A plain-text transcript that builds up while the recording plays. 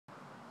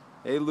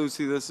Hey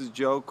Lucy, this is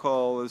Joe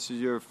Cole. This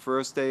is your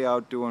first day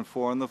out doing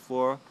 4 on the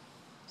floor,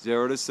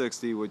 0 to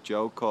 60 with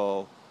Joe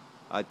Cole.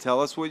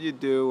 Tell us what you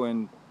do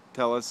and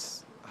tell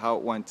us how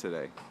it went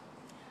today.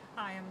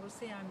 Hi, I'm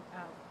Lucy. I'm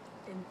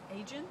an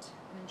agent,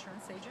 an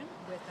insurance agent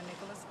with the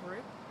Nicholas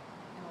Group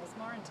in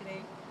Oldsmar, and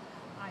today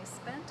I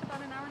spent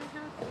about an hour and a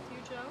half with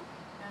you, Joe,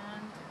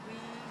 and we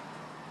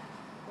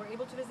were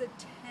able to visit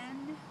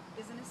 10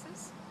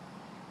 businesses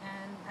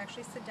and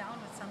actually sit down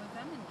with some of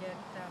them and get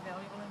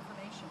valuable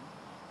information.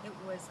 It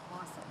was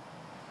awesome.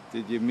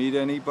 Did you meet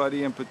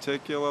anybody in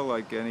particular,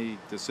 like any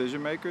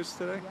decision makers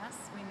today? Yes,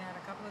 we met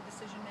a couple of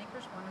decision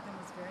makers. One of them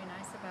was very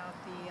nice about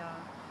the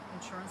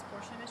insurance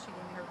portion of it. She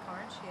gave me her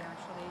card. She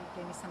actually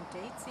gave me some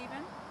dates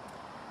even.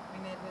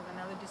 We met with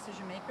another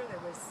decision maker that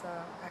was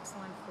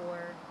excellent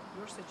for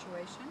your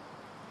situation.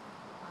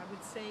 I would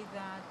say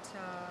that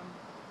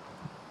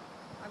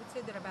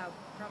about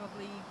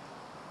probably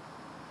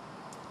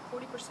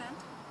 40%.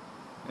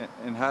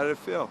 And how did it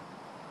feel?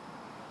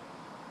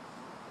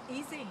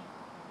 Easy,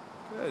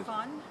 Good.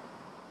 fun,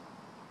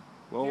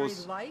 Well, very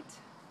light.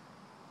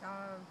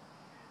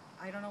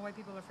 I don't know why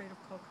people are afraid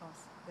of cold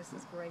calls. This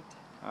is great.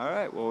 all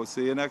right. Well, we'll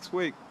see you next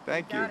week.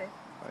 Thank you. Got it.